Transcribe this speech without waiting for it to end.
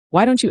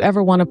Why don't you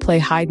ever want to play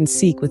hide and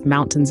seek with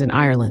mountains in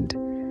Ireland?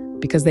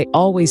 Because they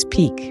always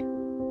peak.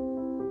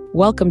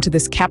 Welcome to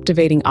this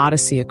captivating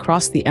odyssey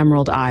across the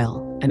Emerald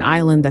Isle, an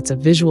island that's a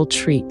visual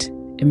treat,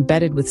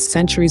 embedded with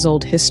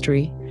centuries-old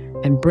history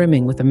and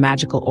brimming with a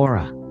magical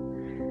aura.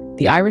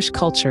 The Irish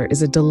culture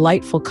is a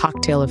delightful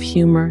cocktail of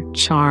humor,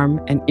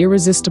 charm, and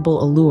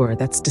irresistible allure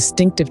that's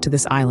distinctive to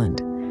this island,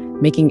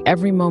 making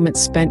every moment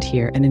spent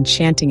here an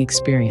enchanting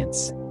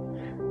experience.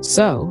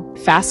 So,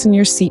 fasten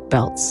your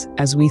seatbelts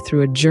as we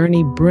through a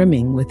journey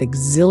brimming with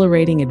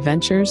exhilarating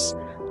adventures,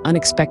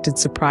 unexpected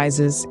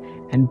surprises,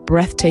 and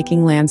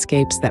breathtaking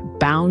landscapes that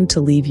bound to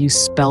leave you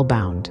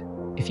spellbound.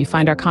 If you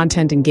find our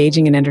content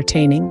engaging and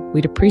entertaining,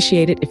 we'd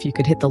appreciate it if you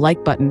could hit the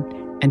like button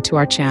and to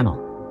our channel.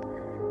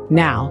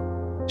 Now,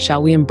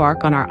 shall we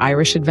embark on our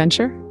Irish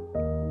adventure?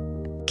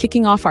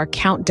 Kicking off our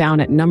countdown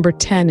at number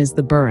 10 is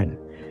the Burren,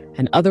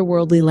 an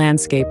otherworldly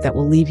landscape that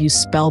will leave you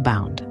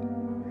spellbound.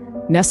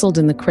 Nestled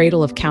in the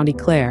cradle of County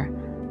Clare,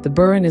 the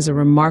Burren is a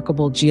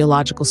remarkable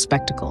geological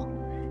spectacle.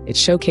 It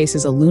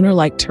showcases a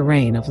lunar-like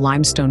terrain of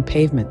limestone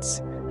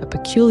pavements, a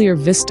peculiar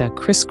vista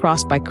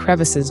crisscrossed by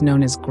crevices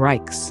known as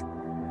grikes.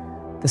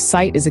 The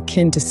site is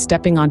akin to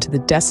stepping onto the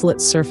desolate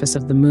surface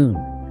of the moon,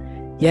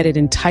 yet it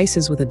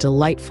entices with a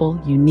delightful,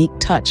 unique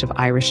touch of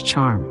Irish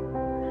charm.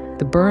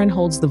 The Burren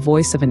holds the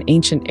voice of an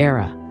ancient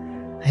era,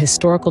 a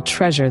historical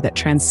treasure that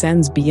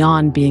transcends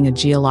beyond being a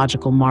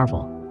geological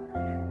marvel.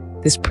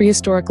 This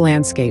prehistoric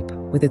landscape,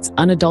 with its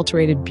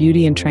unadulterated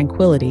beauty and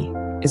tranquility,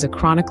 is a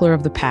chronicler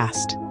of the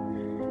past.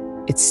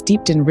 It's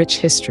steeped in rich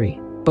history,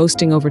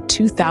 boasting over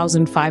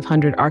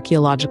 2,500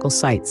 archaeological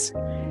sites,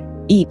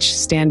 each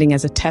standing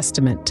as a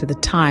testament to the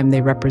time they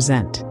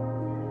represent.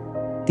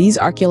 These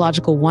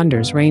archaeological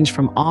wonders range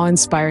from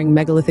awe-inspiring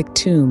megalithic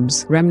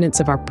tombs, remnants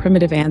of our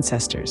primitive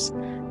ancestors,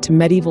 to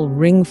medieval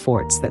ring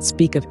forts that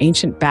speak of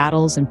ancient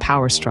battles and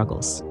power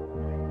struggles.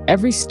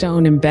 Every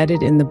stone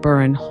embedded in the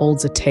Burren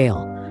holds a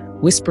tale,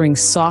 whispering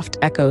soft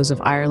echoes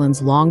of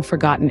Ireland's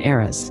long-forgotten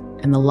eras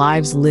and the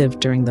lives lived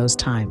during those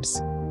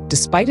times.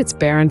 Despite its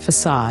barren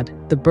facade,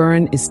 the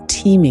Burren is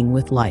teeming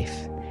with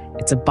life.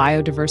 It's a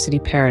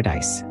biodiversity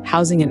paradise,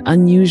 housing an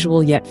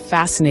unusual yet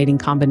fascinating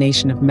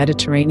combination of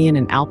Mediterranean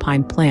and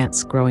alpine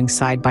plants growing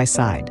side by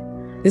side.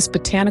 This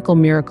botanical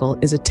miracle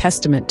is a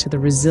testament to the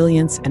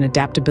resilience and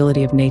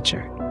adaptability of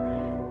nature.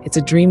 It's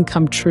a dream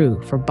come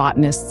true for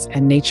botanists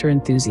and nature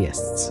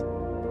enthusiasts.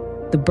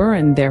 The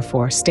Burren,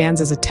 therefore,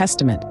 stands as a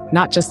testament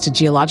not just to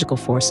geological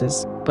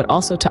forces, but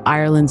also to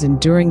Ireland's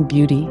enduring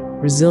beauty,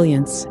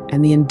 resilience,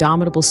 and the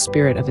indomitable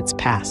spirit of its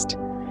past.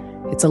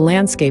 It's a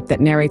landscape that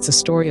narrates a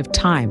story of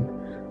time,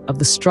 of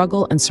the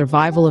struggle and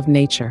survival of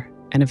nature,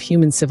 and of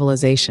human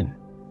civilization.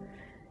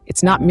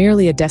 It's not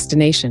merely a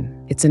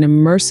destination, it's an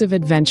immersive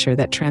adventure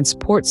that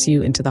transports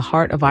you into the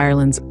heart of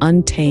Ireland's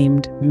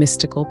untamed,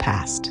 mystical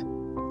past.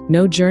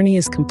 No journey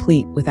is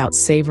complete without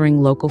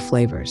savoring local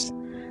flavors.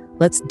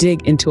 Let's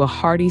dig into a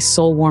hearty,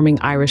 soul-warming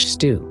Irish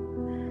stew.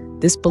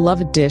 This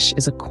beloved dish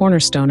is a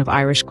cornerstone of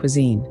Irish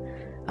cuisine,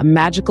 a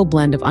magical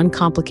blend of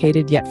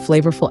uncomplicated yet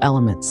flavorful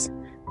elements.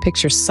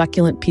 Picture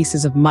succulent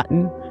pieces of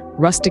mutton,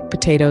 rustic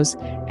potatoes,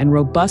 and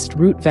robust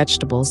root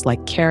vegetables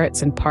like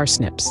carrots and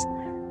parsnips.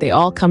 They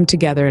all come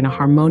together in a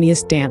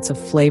harmonious dance of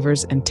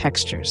flavors and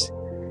textures.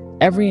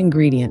 Every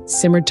ingredient,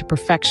 simmered to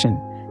perfection,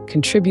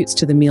 contributes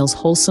to the meal's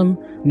wholesome,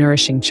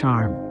 nourishing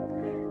charm.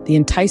 The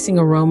enticing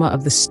aroma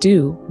of the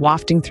stew,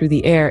 wafting through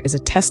the air, is a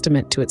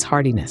testament to its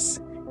heartiness.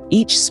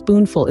 Each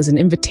spoonful is an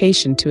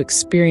invitation to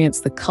experience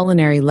the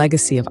culinary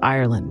legacy of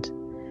Ireland.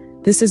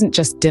 This isn't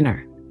just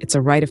dinner, it's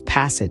a rite of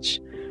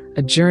passage,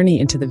 a journey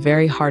into the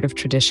very heart of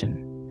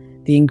tradition.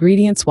 The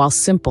ingredients, while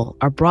simple,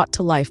 are brought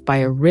to life by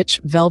a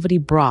rich, velvety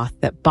broth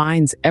that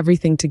binds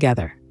everything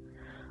together.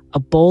 A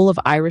bowl of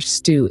Irish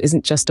stew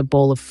isn't just a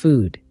bowl of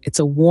food, it's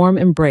a warm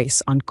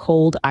embrace on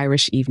cold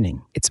Irish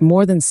evening. It's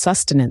more than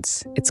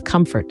sustenance, it's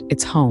comfort,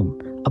 it's home.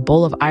 A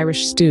bowl of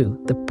Irish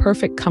stew, the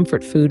perfect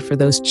comfort food for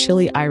those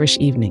chilly Irish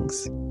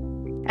evenings.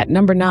 At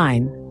number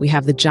 9, we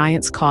have the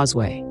Giant's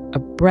Causeway, a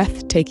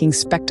breathtaking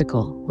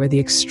spectacle where the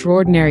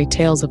extraordinary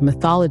tales of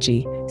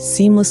mythology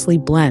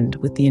seamlessly blend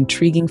with the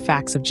intriguing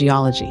facts of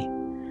geology.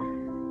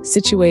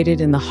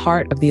 Situated in the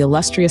heart of the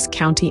illustrious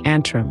County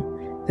Antrim,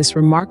 this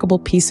remarkable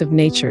piece of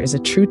nature is a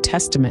true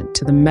testament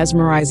to the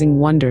mesmerizing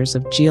wonders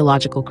of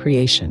geological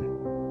creation.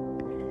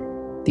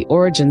 The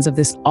origins of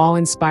this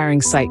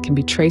awe-inspiring site can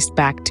be traced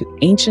back to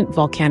ancient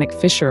volcanic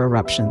fissure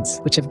eruptions,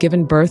 which have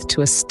given birth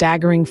to a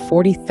staggering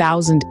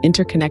 40,000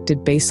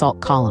 interconnected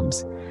basalt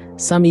columns,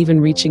 some even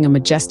reaching a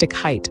majestic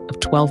height of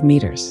 12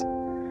 meters.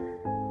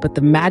 But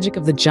the magic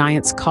of the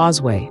Giant's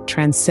Causeway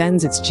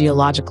transcends its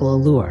geological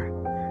allure.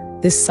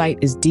 This site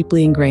is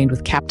deeply ingrained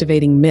with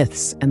captivating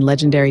myths and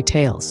legendary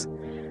tales.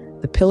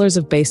 The pillars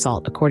of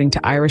basalt, according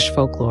to Irish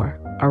folklore,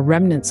 are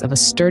remnants of a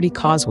sturdy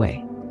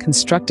causeway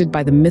constructed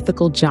by the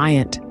mythical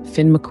giant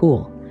Finn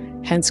McCool,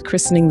 hence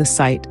christening the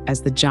site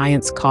as the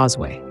Giant's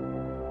Causeway.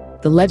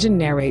 The legend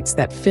narrates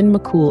that Finn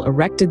McCool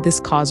erected this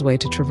causeway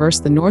to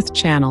traverse the North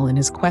Channel in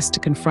his quest to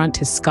confront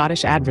his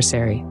Scottish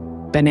adversary,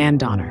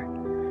 Benandonner.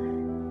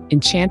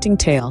 enchanting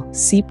tale,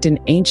 seeped in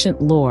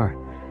ancient lore,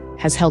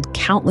 has held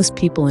countless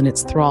people in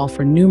its thrall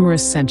for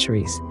numerous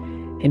centuries,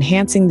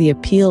 enhancing the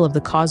appeal of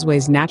the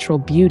causeway's natural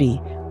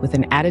beauty with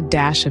an added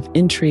dash of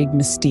intrigue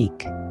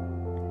mystique.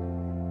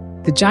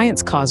 The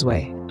Giant's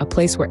Causeway, a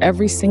place where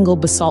every single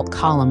basalt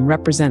column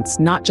represents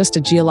not just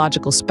a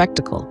geological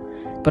spectacle,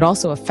 but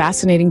also a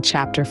fascinating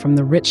chapter from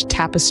the rich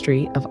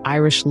tapestry of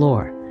Irish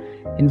lore,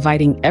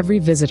 inviting every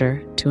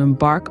visitor to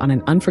embark on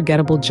an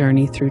unforgettable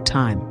journey through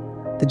time.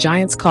 The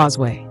Giant's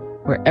Causeway,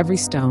 where every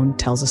stone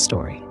tells a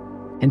story.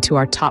 And to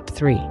our top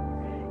 3,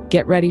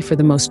 get ready for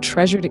the most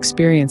treasured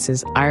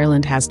experiences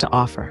Ireland has to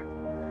offer.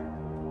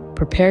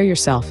 Prepare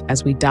yourself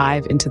as we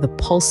dive into the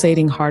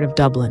pulsating heart of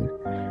Dublin,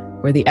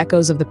 where the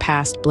echoes of the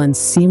past blend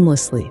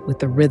seamlessly with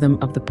the rhythm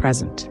of the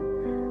present.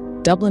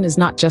 Dublin is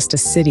not just a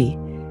city,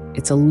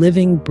 it's a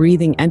living,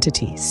 breathing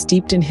entity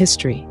steeped in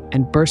history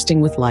and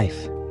bursting with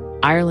life.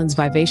 Ireland's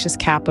vivacious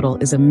capital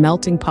is a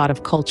melting pot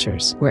of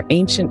cultures where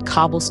ancient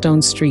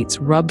cobblestone streets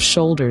rub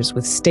shoulders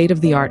with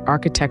state-of-the-art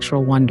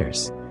architectural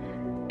wonders.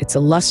 Its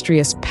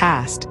illustrious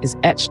past is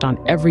etched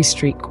on every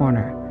street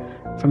corner,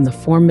 from the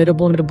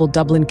formidable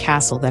Dublin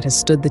Castle that has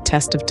stood the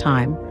test of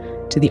time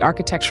to the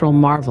architectural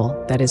marvel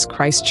that is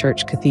Christ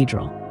Church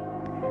Cathedral.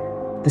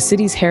 The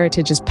city's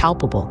heritage is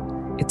palpable.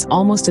 It's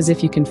almost as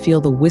if you can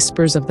feel the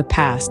whispers of the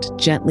past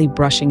gently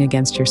brushing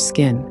against your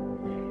skin.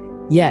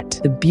 Yet,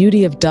 the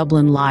beauty of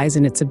Dublin lies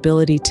in its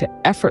ability to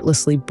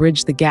effortlessly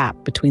bridge the gap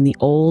between the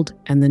old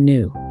and the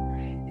new.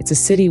 It's a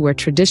city where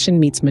tradition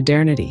meets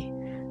modernity,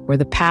 where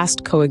the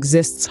past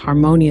coexists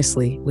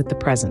harmoniously with the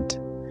present.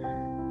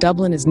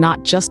 Dublin is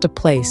not just a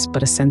place,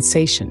 but a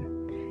sensation.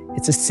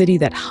 It's a city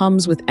that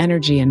hums with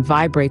energy and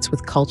vibrates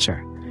with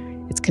culture.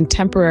 Its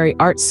contemporary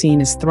art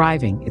scene is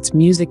thriving, its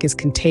music is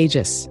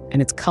contagious,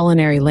 and its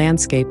culinary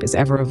landscape is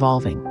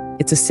ever-evolving.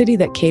 It's a city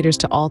that caters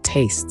to all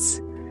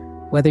tastes.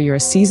 Whether you're a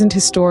seasoned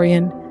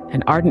historian,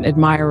 an ardent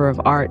admirer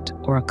of art,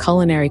 or a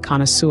culinary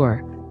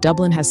connoisseur,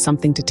 Dublin has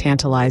something to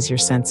tantalize your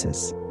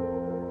senses.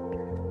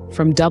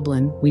 From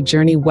Dublin, we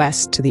journey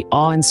west to the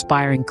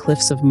awe-inspiring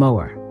cliffs of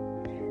Moher.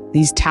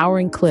 These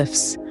towering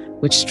cliffs,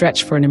 which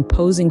stretch for an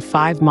imposing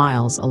 5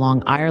 miles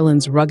along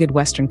Ireland's rugged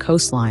western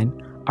coastline,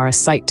 are a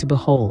sight to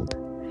behold.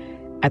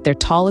 At their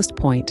tallest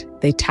point,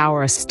 they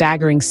tower a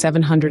staggering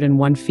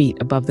 701 feet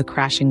above the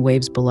crashing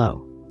waves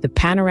below. The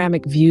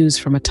panoramic views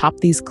from atop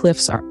these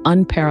cliffs are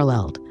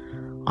unparalleled.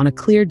 On a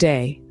clear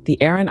day,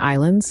 the Aran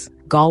Islands,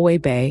 Galway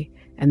Bay,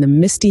 and the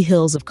misty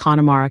hills of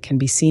Connemara can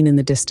be seen in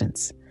the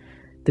distance.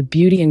 The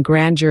beauty and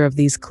grandeur of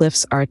these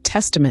cliffs are a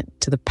testament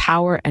to the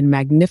power and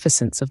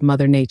magnificence of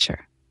Mother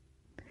Nature.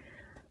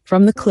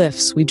 From the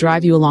cliffs, we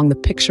drive you along the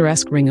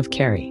picturesque Ring of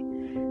Kerry.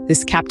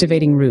 This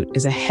captivating route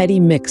is a heady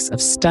mix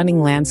of stunning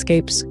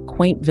landscapes,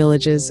 quaint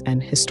villages,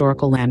 and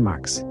historical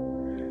landmarks.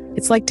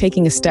 It's like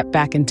taking a step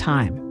back in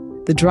time.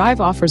 The drive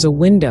offers a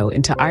window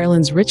into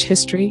Ireland's rich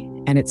history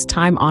and its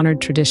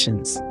time-honored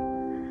traditions.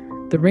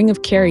 The Ring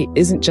of Kerry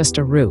isn't just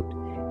a route,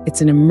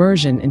 it's an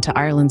immersion into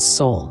Ireland's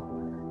soul,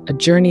 a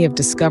journey of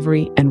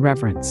discovery and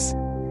reverence.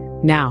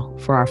 Now,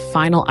 for our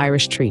final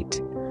Irish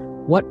treat.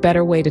 What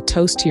better way to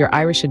toast to your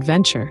Irish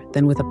adventure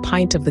than with a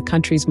pint of the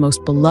country's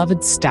most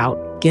beloved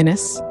stout,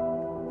 Guinness?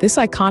 This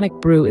iconic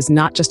brew is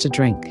not just a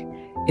drink,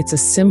 it's a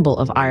symbol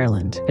of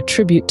Ireland, a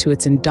tribute to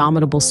its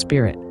indomitable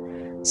spirit.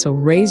 So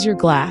raise your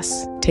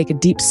glass, take a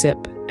deep sip,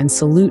 and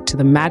salute to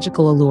the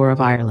magical allure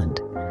of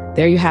Ireland.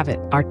 There you have it,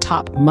 our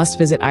top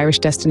must-visit Irish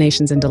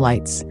destinations and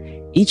delights.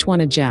 Each one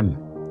a gem,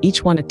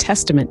 each one a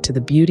testament to the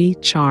beauty,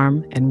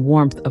 charm, and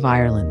warmth of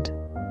Ireland.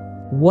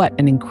 What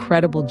an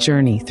incredible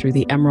journey through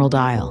the Emerald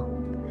Isle.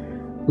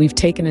 We've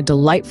taken a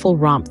delightful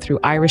romp through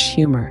Irish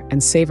humor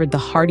and savored the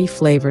hearty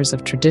flavors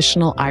of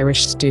traditional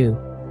Irish stew.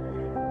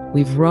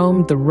 We've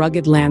roamed the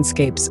rugged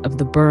landscapes of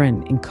the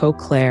Burren in County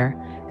Clare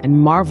and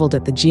marveled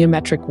at the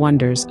geometric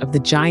wonders of the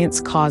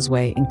Giant's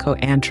Causeway in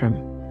Antrim.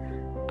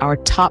 Our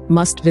top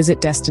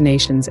must-visit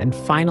destinations and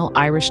final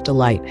Irish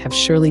delight have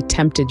surely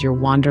tempted your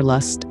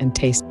wanderlust and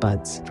taste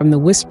buds. From the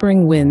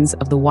whispering winds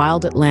of the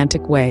wild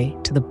Atlantic Way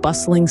to the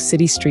bustling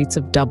city streets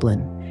of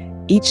Dublin,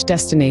 each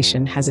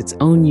destination has its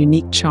own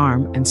unique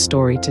charm and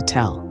story to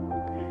tell.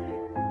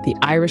 The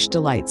Irish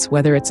delights,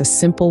 whether it's a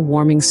simple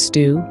warming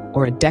stew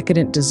or a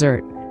decadent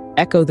dessert,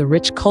 echo the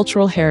rich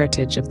cultural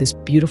heritage of this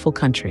beautiful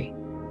country.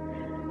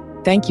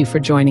 Thank you for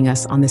joining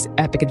us on this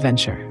epic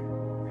adventure.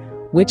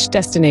 Which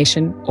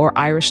destination or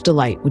Irish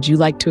delight would you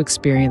like to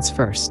experience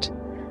first?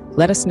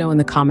 Let us know in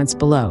the comments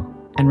below.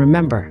 And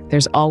remember,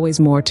 there's always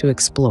more to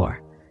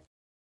explore.